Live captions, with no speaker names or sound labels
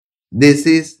This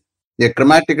is a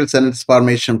grammatical sentence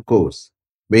formation course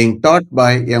being taught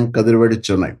by M. Kadirvadi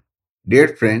Chennai. Dear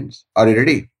friends, are you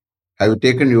ready? Have you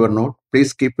taken your note?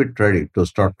 Please keep it ready to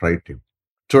start writing.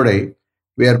 Today,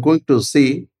 we are going to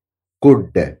see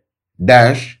could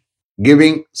dash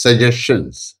giving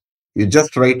suggestions. You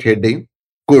just write heading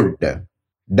could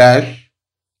dash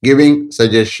giving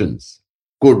suggestions.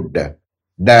 Could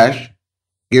dash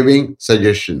giving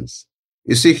suggestions.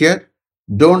 You see here,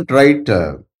 don't write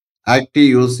active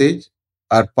usage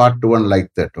or part 1 like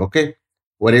that. Okay?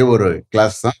 ஒரே ஒரு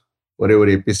class தான், ஒரே ஒரு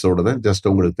episode தான், just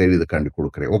உங்களுக்கு தெரியுது கண்டு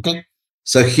கொடுக்குறேன். Okay,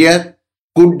 so here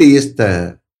could is the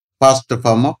past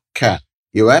form of can.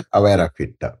 You are aware of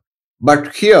it. But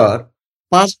here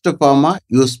past ஃபார்மா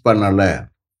யூஸ் பண்ணல.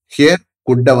 ஹியர்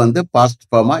குட்டை வந்து பாஸ்ட்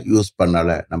ஃபார்மா யூஸ் பண்ணல.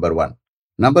 நம்பர் 1.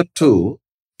 நம்பர் 2,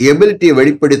 எபிலிட்டியை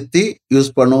வெளிப்படுத்தி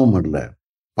யூஸ் பண்ணவும் இல்லை.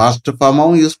 பாஸ்ட்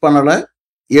ஃபார்மாவும் யூஸ் பண்ணல,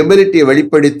 எபிலிட்டியை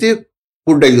வெளிப்படுத்தி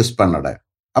குட்டை யூஸ் பண்ணல.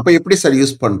 அப்ப எப்படி சார்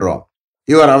யூஸ் பண்றோம்?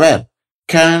 You are aware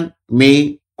can, may,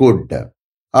 could.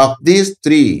 Of these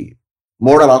 3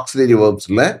 modal auxiliary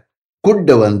வேர்ப்ஸ்ல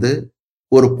குட் வந்து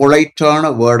ஒரு பொலைட்டான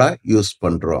வேர்டா யூஸ்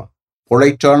பண்றோம்.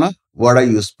 பொலைட்டான வேர்டா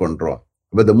யூஸ் பண்றோம்.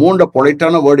 இப்ப இந்த 3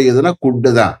 பொலைட்டான வேர்டு எதுனா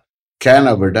குட்டு தான்.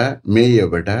 கேனை விட, மேயை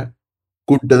விட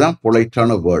குட்டு தான்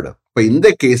பொலைட்டான வேர்டு. இப்ப இந்த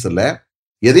கேஸ்ல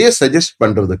எதைய சஜஸ்ட்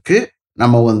பண்றதுக்கு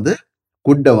நம்ம வந்து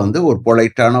குட்டை வந்து ஒரு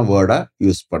பொலைட்டான வேர்டா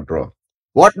யூஸ் பண்றோம்.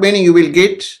 What meaning you will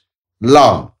get?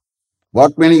 Long.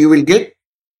 What meaning you will get?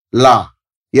 Long.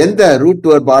 எந்த ரூட்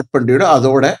வேர்ப் ஆட் பண்றீங்களோ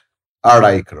அதோட ஆட்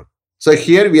ஆயிக்கிறோம். So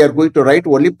here we are going to write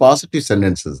only positive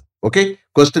sentences. Okay,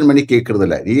 question பண்ணி கேட்கறது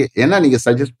இல்லை. ஏன்னா நீங்க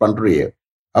சஜஸ்ட் பண்றீங்க.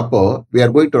 அப்போ we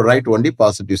are going to write only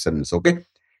positive sentence. Okay,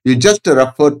 you just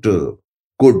refer to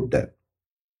could.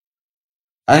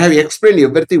 I have explained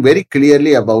everything very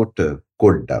clearly about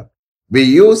could. We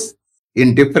use in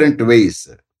different ways.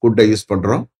 Could use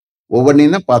பண்றோம்.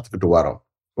 ஒவ்வொன்றையும் தான் பார்த்துக்கிட்டு வரோம்.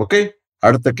 ஓகே,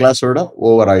 அடுத்த கிளாஸோட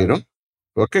over ஆயிரும்.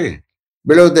 Okay,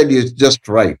 below that you just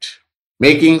write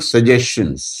making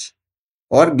suggestions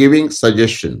or giving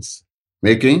suggestions.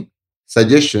 Making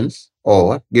suggestions or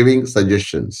giving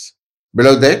suggestions.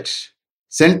 Below that,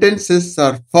 sentences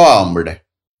are formed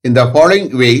in the following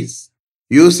ways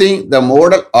using the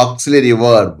modal auxiliary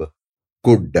verb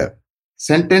could.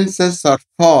 Sentences are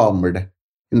formed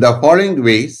in the following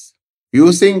ways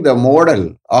using the modal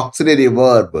auxiliary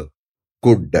verb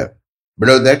could.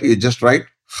 Below that you just write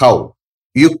how.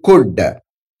 You could,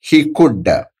 he could,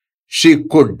 she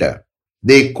could,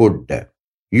 they could.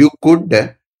 You could,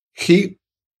 he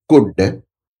could,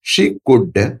 she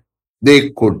could, they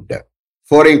could.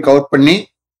 Foreign cover பண்ணி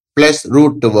plus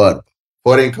root verb.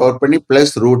 Foreign cover பண்ணி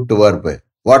plus root verb.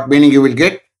 What meaning you will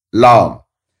get? Long.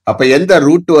 அப்ப எந்த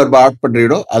root verb add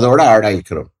பண்றீங்களோ அதோட add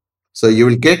ஆயிக்கிறோம். So you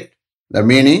will get the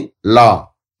meaning long.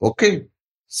 Okay.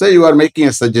 So you are making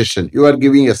a suggestion. You are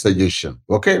giving a suggestion.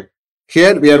 Okay.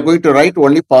 Here we are going to write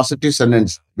only positive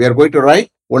sentence. We are going to write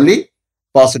only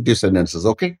positive sentences.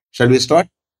 Okay. Shall we start?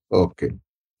 Okay.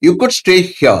 You could stay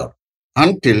here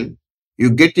until you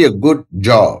get a good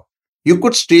job. You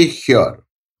could stay here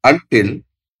until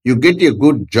you get a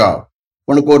good job.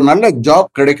 உனக்கு ஒரு நல்ல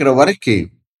job கிடைக்கிற வரைக்கும்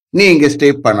நீ இங்க stay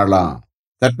பண்ணலாம்.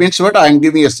 That means what? I am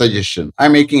giving a suggestion. I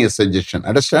am making a suggestion.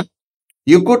 Understand?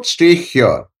 You could stay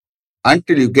here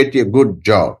until you get a good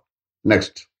job.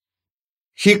 Next.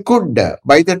 He could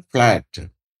buy that flat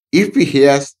if he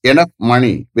has enough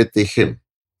money with him.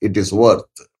 It is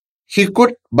worth. He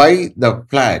could buy the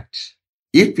flat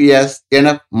if he has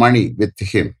enough money with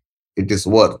him. It is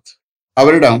worth.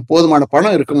 அவரிடம் போதுமான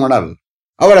பணம் இருக்குமானால்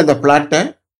அவர் அந்த பிளாட்டை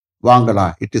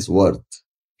வாங்கலாம். It is worth.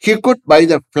 He could buy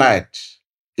the flat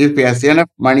if he has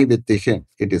enough money with him.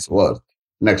 It is worth.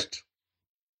 Next.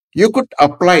 You could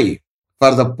apply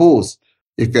for the post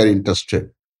if you are interested.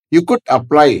 You could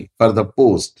apply for the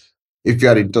post if you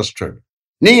are interested.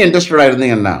 நீ இன்ட்ரெஸ்டடா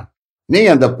இருந்தீங்கன்னா நீ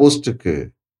அந்த போஸ்டுக்கு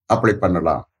apply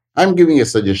பண்ணலாம். I am giving a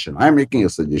suggestion. I am making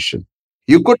a suggestion.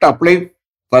 You could apply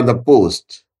for the post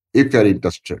if you are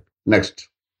interested. Next.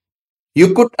 You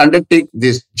could undertake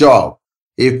this job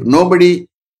if nobody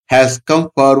has come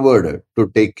forward to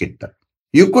take it.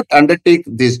 You could undertake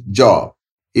this job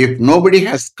if nobody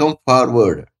has come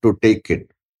forward to take it.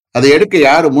 அதை எடுக்க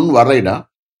யாரு முன் வரலைனா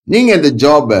நீங்க இந்த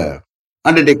job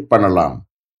undertake பண்ணலாம்.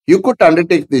 You could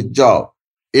undertake this job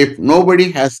if nobody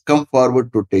has come forward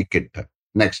to take it.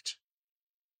 Next.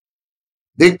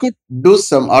 They could do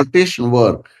some alteration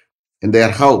work in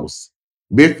their house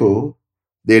before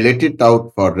they let it out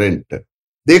for rent.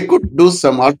 They could do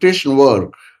some alteration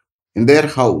work in their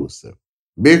house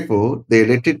before they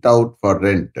let it out for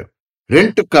rent.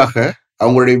 ரெண்ட்டுக்காக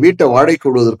அவங்களுடைய வீட்டை வாடகைக்கு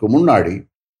விடுவதற்கு முன்னாடி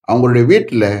அவங்களுடைய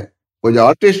வீட்டில் கொஞ்சம்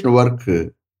alteration work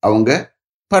அவங்க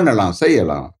பண்ணலாம்,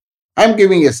 செய்யலாம். I'm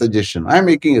giving a suggestion. I'm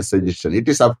making a suggestion. It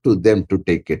is up to them to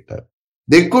take it.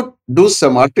 They could do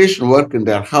some alteration work in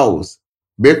their house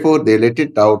before they let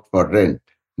it out for rent.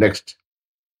 Next.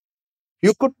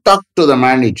 You could talk to the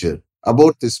manager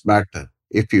about this matter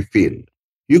if you feel.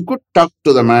 You could talk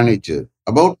to the manager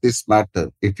about this matter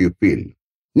if you feel.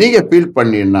 நீங்க feel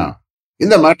பண்ணீங்கன்னா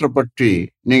இந்த matter பற்றி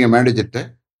நீங்க மேனேஜர்கிட்ட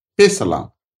பேசலாம்.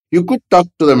 You could talk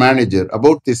to the manager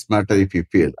about this matter if you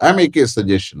feel. I'm making a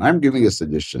suggestion. I'm giving a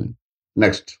suggestion.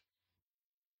 Next.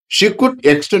 She could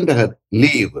extend her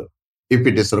leave if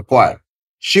it is required.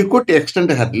 She could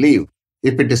extend her leave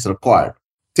if it is required.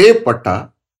 தேவைப்பட்டா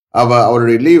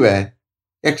அவருடைய லீவை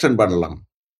extend பண்ணலாம்.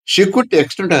 She could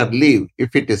extend her leave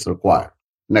if it is required.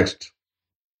 Next.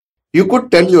 You could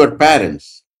tell your parents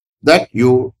that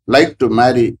you like to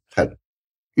marry her.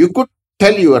 You could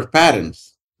tell your parents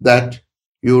that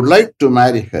you like to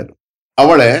marry her.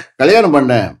 அவளை கல்யாணம்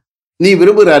பண்ண நீ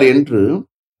விரும்புகிறார் என்று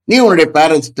நீ உன்னுடைய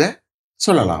பேரண்ட்ஸ்கிட்ட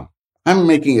சொல்லலாம். I'm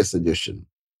making a suggestion.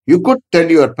 You could tell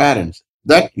your parents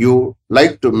that you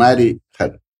like to marry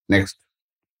her. Next.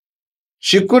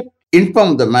 She could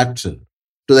inform the matter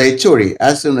to the HOD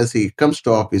as soon as he comes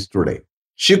to office today.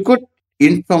 She could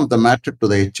inform the matter to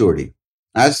the HOD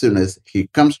as soon as he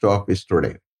comes to office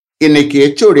today. இன்னைக்கு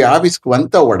HOD ஆபீஸ்க்கு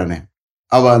வந்த உடனே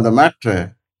அவ அந்த மேட்டரை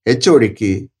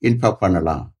HODக்கு inform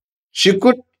பண்ணலாம். She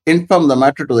could inform the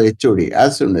matter to the HOD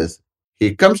as soon as he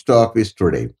comes to office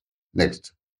today. Next.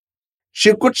 She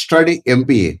could study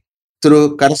MBA through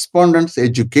correspondence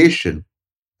education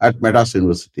at Madras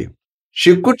University.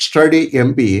 She could study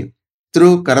MBA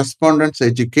through correspondence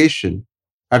education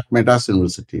at Madras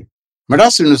University.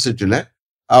 Madras Universityல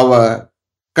அவ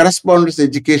correspondence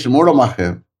education மூலமாக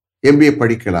MBA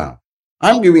படிக்கலாம்.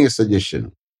 I'm giving a suggestion.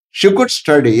 She could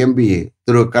study MBA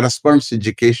through correspondence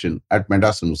education at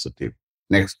Madras University.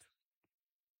 Next.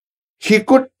 He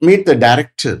could meet the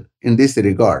director in this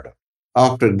regard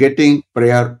after getting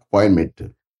prior appointment.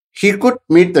 He could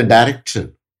meet the director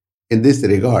in this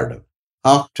regard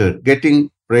after getting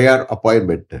prior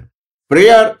appointment.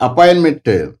 Prior appointment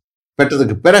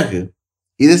பெற்றதுக்கு பிறகு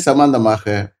இது சம்பந்தமாக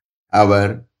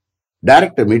அவர்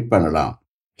director meet பண்ணலாம்.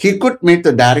 He could meet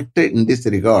the director in this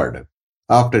regard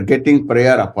after getting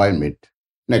prior appointment.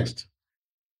 Next.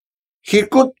 He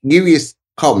could give his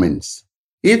comments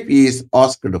if he is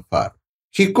asked for.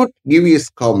 He could give his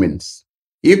comments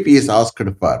if he is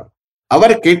asked for.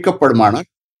 அவர் கேட்கப்படுமானால்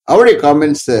அவருடைய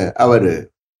comments அவர்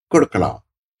கொடுக்கலாம்.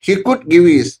 He could give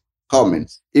his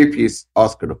comments if he is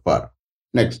asked for.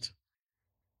 Next.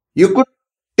 You could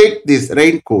take this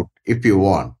raincoat if you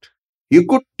want. You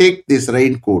could take this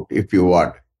raincoat if you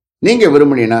want. நீங்க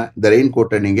விரும்பினா இந்த rain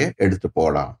கோட்டை நீங்க எடுத்து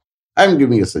போகலாம். I'm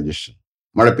giving a suggestion.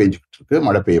 மழை பெஞ்சுக்கிட்டு இருக்கு,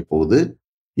 மழை பெய்ய போகுது.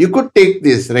 You could take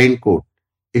this raincoat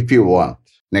if you want.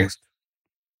 Next.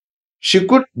 She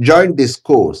could join this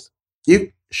course if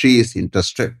she is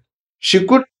interested. She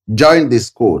could join this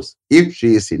course if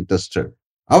she is interested.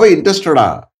 அவ இன்ட்ரெஸ்டடா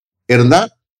இருந்தா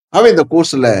அவ இந்த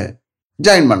கோர்ஸ்ல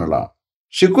ஜாயின் பண்ணலாம்.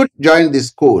 She could join this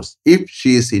course if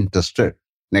she is interested.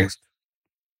 Next.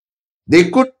 They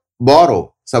could borrow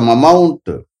some amount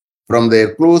from their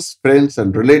close friends and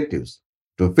relatives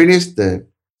to finish the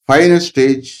final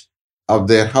stage of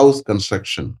their house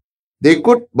construction. They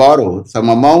could borrow some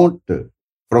amount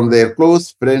from their close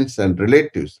friends and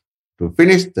relatives to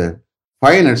finish the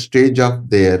final stage of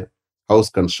their house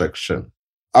construction.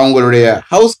 அவங்களுடைய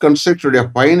house கன்ஸ்ட்ரக்ஷனுடைய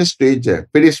final ஸ்டேஜை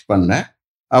finish பண்ண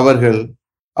அவர்கள்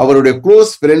அவருடைய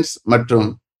close friends மற்றும்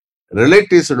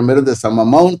ரிலேட்டிவ்ஸிடமிருந்து some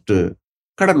amount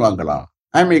கடன் வாங்கலாம்.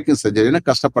 I making suggestion.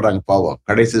 கஷ்டப்படுறாங்க பாவம்,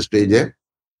 கடைசி ஸ்டேஜை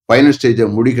ஃபைனல் ஸ்டேஜை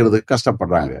முடிக்கிறதுக்கு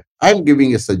கஷ்டப்படுறாங்க. I am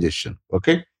giving a suggestion.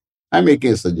 Okay, I am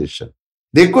making a suggestion.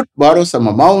 They could borrow some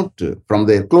amount from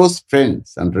their close friends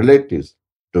and relatives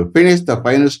to finish the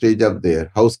final stage of their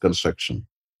house construction.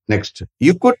 Next,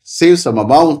 you could save some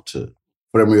amount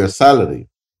from your salary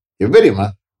every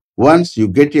month once you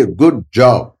get a good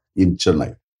job in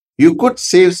Chennai. You could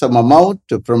save some amount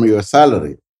from your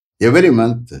salary every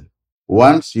month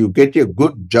once you get a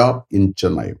good job in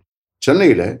Chennai.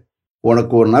 சென்னையில்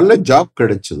உனக்கு ஒரு நல்ல job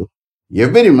கிடைச்சது,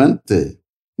 every month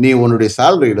நீ உன்னுடைய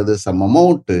சேலரியில some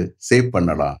amount save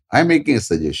பண்ணலாம். ஐ am making a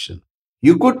suggestion.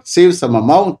 You good save some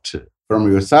amount from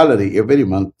your salary every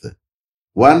month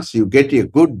once you get a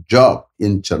good job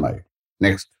in Chennai.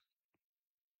 Next.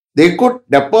 They could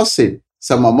deposit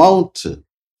some amount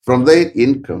from their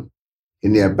income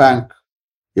in a bank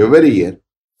every year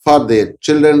for their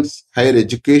children's higher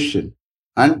education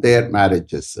and their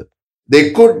marriages. They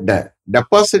could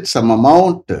deposit some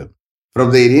amount from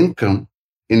their income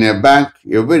in a bank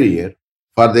every year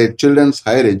for their children's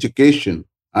higher education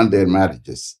and their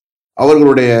marriages.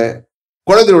 அவர்களுடைய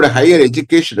குழந்தைகளுடைய higher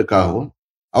எஜுகேஷனுக்காகவும்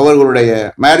அவர்களுடைய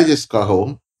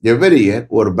மேரேஜஸ்க்காகவும் every year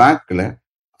ஒரு பேங்க்ல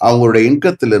அவங்களுடைய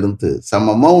இன்கத்திலிருந்து some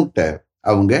அமௌண்ட்டை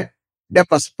அவங்க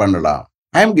deposit பண்ணலாம்.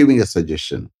 ஐ am giving a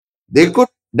suggestion. They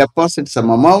could deposit some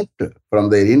amount from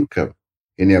their income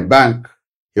in a bank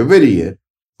every year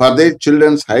for their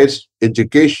children's higher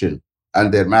education and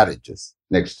their marriages.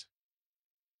 Next.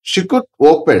 She could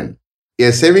open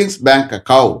a savings bank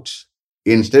account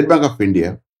in State Bank of India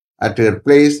at her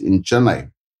place in Chennai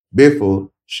before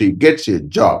she gets a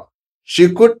job. She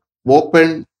could open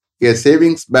a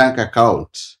savings bank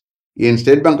account in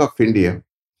State Bank of India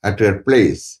at her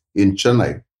place in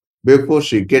Chennai before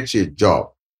she gets a job.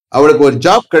 அவளுக்கு ஒரு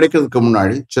job கிடைக்கிறதுக்கு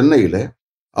முன்னாடி சென்னையில்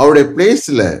அவருடைய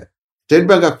பிளேஸில் state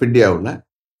bank of இந்தியாவில்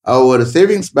அவ ஒரு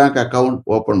சேவிங்ஸ் பேங்க் அக்கவுண்ட்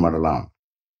ஓப்பன் பண்ணலாம்.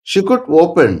 She could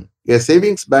open a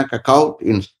savings bank account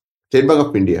in State Bank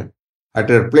of India at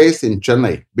her place in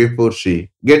Chennai before she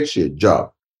gets a job.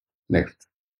 Next.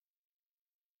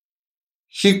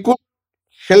 She could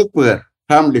help her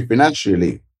family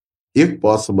financially, if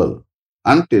possible,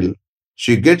 until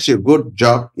she gets a good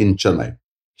job in Chennai.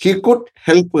 He could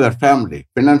help her family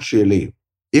financially,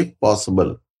 if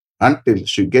possible, until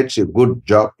she gets a good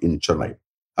job in Chennai.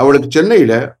 அவளுக்கு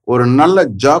சென்னையில் ஒரு நல்ல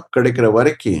job கிடைக்கிற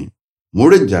வரைக்கும்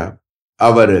முடிஞ்சா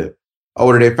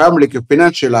அவருடைய ஃபேமிலிக்கு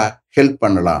ஃபினான்ஷியலா help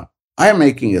பண்ணலாம். ஐ am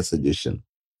making a suggestion.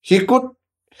 He could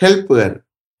help her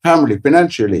family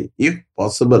financially if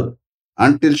possible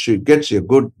until she gets a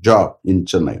good job in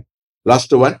Chennai.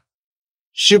 Last one.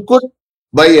 She could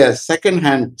buy a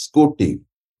second-hand scooty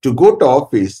to go to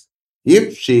office if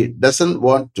she doesn't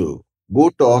want to go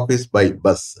to office by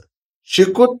bus. She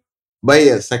could buy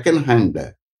a second-hand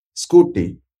scooty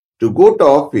to go to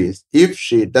office if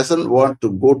she doesn't want to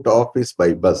go to office by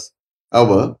bus.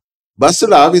 அவ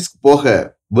பஸ்ல ஆபீஸ்க்கு போக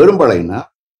விரும்பலைன்னா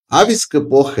ஆபீஸ்க்கு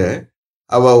போக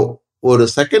அவ ஒரு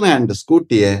second hand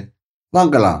ஸ்கூட்டியை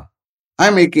வாங்கலாம்.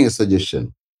 I'm making a suggestion.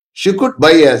 She could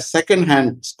buy a second-hand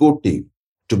scooty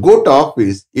to go to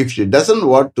office if she doesn't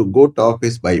want to go to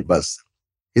office by bus.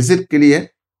 Is it clear?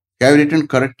 Have you written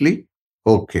correctly?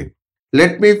 Okay.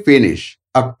 Let me finish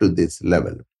up to this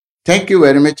level. Thank you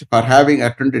very much for having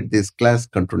attended this class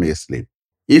continuously.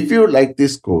 If you like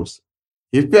this course,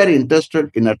 if you are interested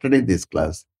in attending this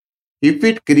class, if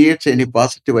it creates any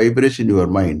positive vibration in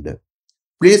your mind,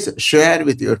 please share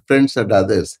with your friends and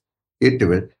others. It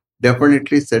will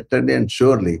definitely, certainly, and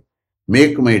surely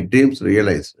make my dreams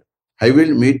realized. I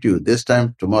will meet you this time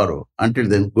tomorrow. Until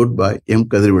then, goodbye. M.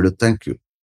 Kadirvedu. Thank you.